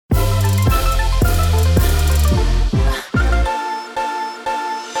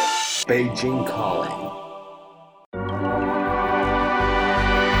Beijing Calling.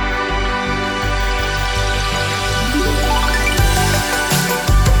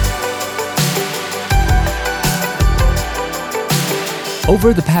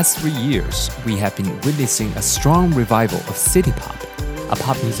 Over the past 3 years, we have been witnessing a strong revival of city pop, a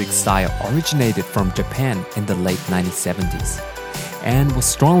pop music style originated from Japan in the late 1970s, and was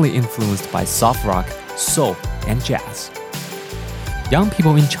strongly influenced by soft rock, soul, and jazz. Young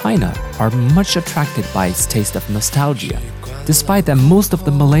people in China are much attracted by its taste of nostalgia, despite that most of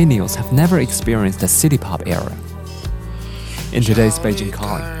the millennials have never experienced the city pop era. In today's Beijing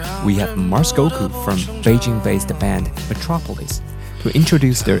Calling, we have MarsGoku from Beijing-based band Metropolis to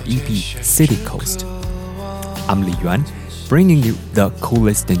introduce their EP City Coast. I'm Li Yuan, bringing you the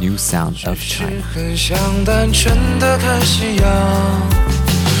coolest new sound of China.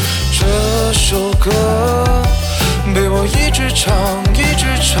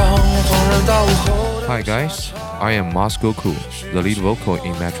 Hi guys, I am MarsGoku, the lead vocal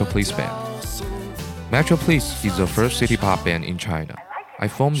in Metropolis band. Metropolis is the first city pop band in China. I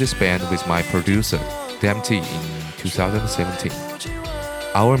formed this band with my producer, DMT, in 2017.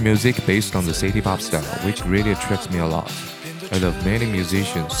 Our music based on the city pop style, which really attracts me a lot. I love many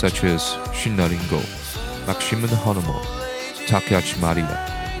musicians such as Shinaringo, Maximum Honomo, Takashi Marida.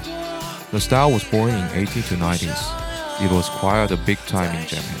 The style was born in 80s to 90s. It was quite a big time in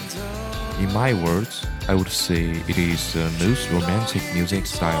Japan. In my words, I would say it is the most romantic music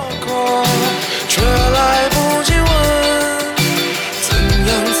style ever.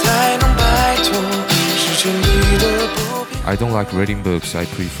 I don't like reading books, I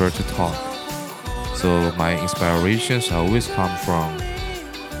prefer to talk. So my inspirations always come from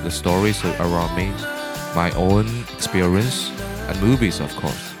the stories around me, my own experience, and movies, of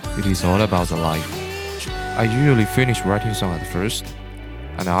course. It is all about the life. I usually finish writing song at first,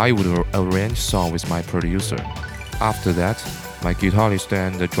 and I would arrange song with my producer. After that, my guitarist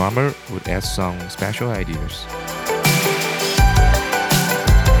and the drummer would add some special ideas.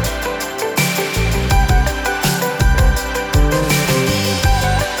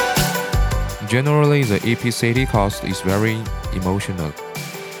 Generally, the EP City Coast is very emotional.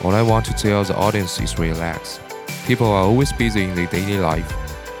 All I want to tell the audience is relax. People are always busy in their daily life.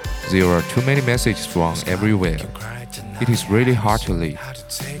 There are too many messages from everywhere. It is really hard to live.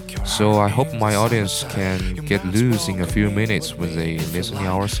 So I hope my audience can get loose in a few minutes when they listen to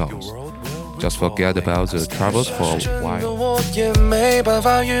our songs. Just forget about the troubles for a while.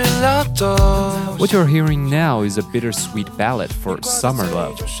 What you're hearing now is a bittersweet ballad for summer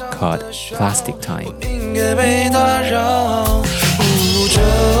love called Plastic Time.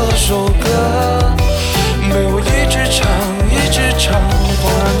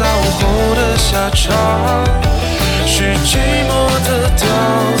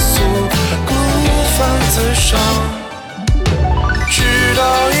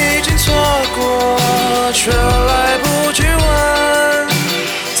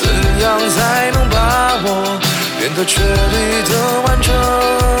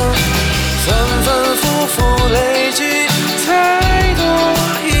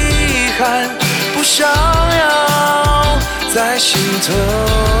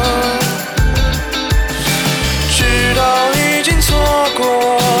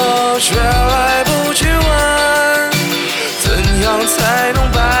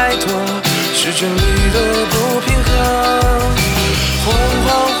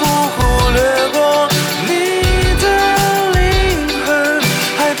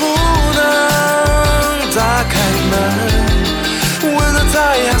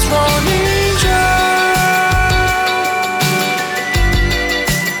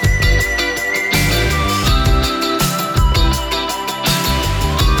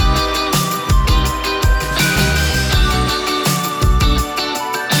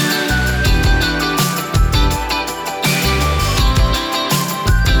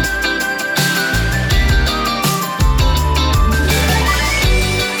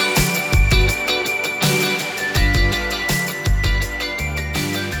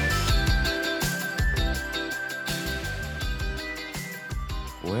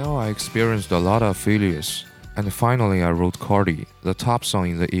 Well, I experienced a lot of failures, and finally I wrote Cardi, the top song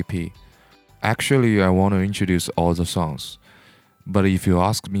in the EP. Actually, I want to introduce all the songs, but if you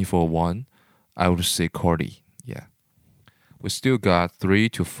ask me for one, I would say Cardi, yeah. We still got 3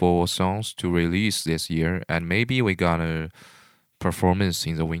 to 4 songs to release this year, and maybe we got a performance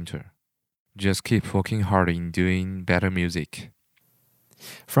in the winter. Just keep working hard in doing better music.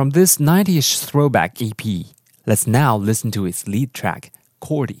 From this 90s throwback EP, let's now listen to its lead track,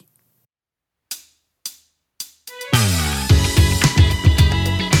 Cordy.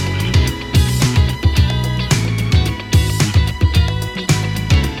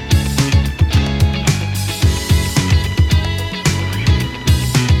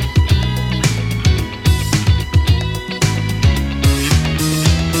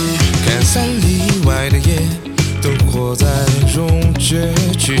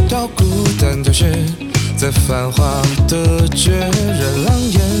 去到孤单凋谢，在繁华的街，人浪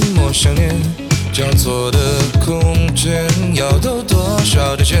淹没想念，交错的空间，要兜多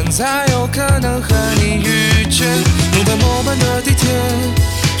少的钱才有可能和你遇见？等待末班的地铁，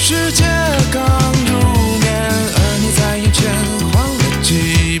世界刚入眠，而你在眼前晃了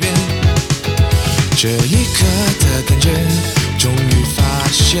几遍。这一刻的感觉，终于发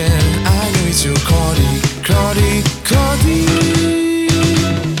现 I knew it's you Cody。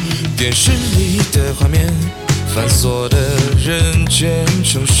电视里的画面，繁琐的人间，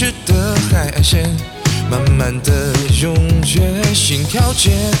城市的海岸线，慢慢的永远，心跳节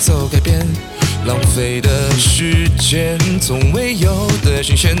奏改变，浪费的时间，从未有的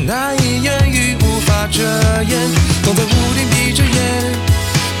新鲜，难以言喻，无法遮掩。躺在屋顶闭着眼，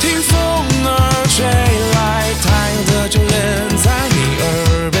听风儿吹来，太阳的眷恋在你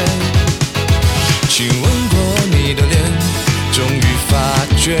耳边，亲吻过你的脸，终于发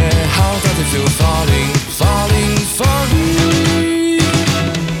觉 How does it feel falling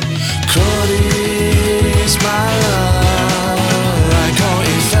Cody's my love I call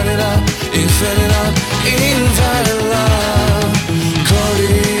infinite love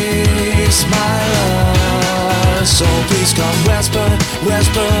Cody's my love So please come whisper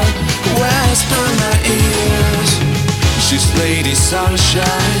my ears She's Lady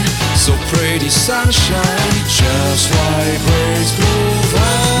Sunshine So pretty sunshine Just like birds move on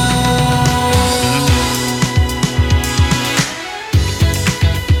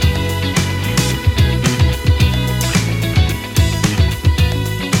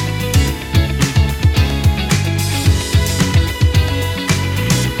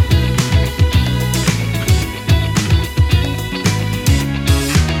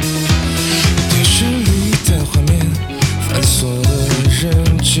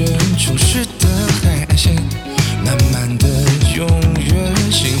城市的海岸线，慢慢的永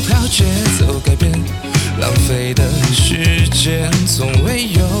远，心跳节奏改变，浪费的时间，从未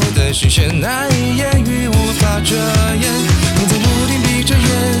有的新鲜，难以言喻，无法遮掩。躺在屋顶闭着眼，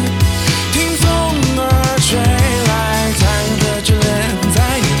听风儿吹来，太阳的眷恋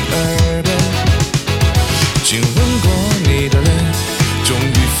在你耳边，亲吻过你的脸，终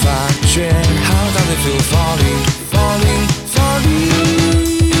于发觉 How does it feel falling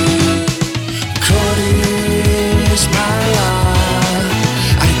Cody's my love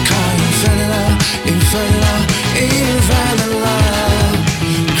I call infinite love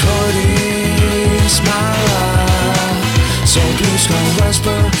Cody's my love So please come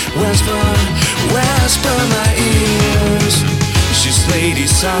whisper my ears She's Lady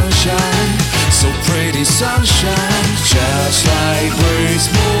Sunshine So pretty sunshine Just like breeze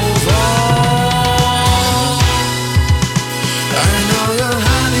move on I know your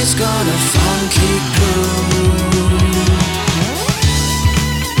heart is gonna funky groove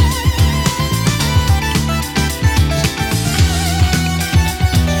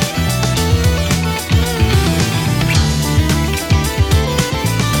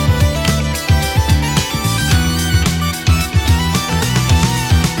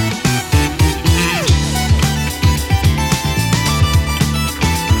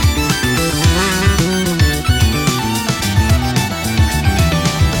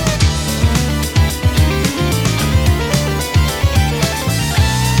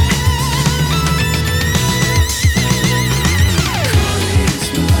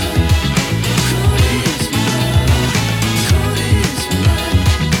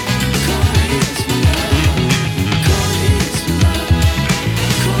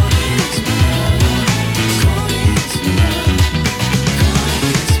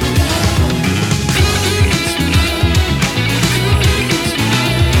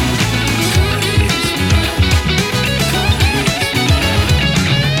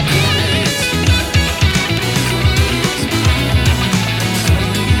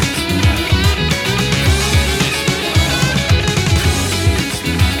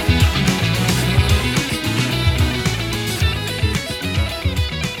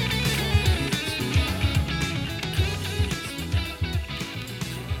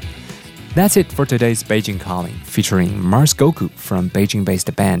That's it for today's Beijing Calling, featuring MarsGoku from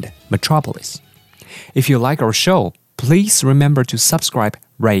Beijing-based band Metropolis. If you like our show, please remember to subscribe,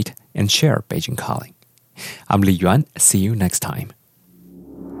 rate, and share Beijing Calling. I'm Li Yuan. See you next time.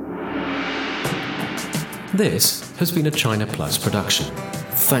 This has been a China Plus production.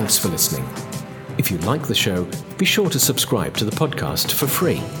 Thanks for listening. If you like the show, be sure to subscribe to the podcast for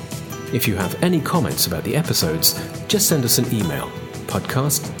free. If you have any comments about the episodes, just send us an email.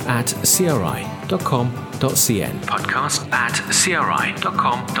 podcast@cri.com.cn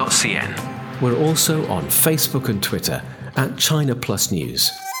podcast@cri.com.cn We're also on Facebook and Twitter at China Plus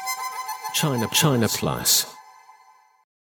News. China Plus.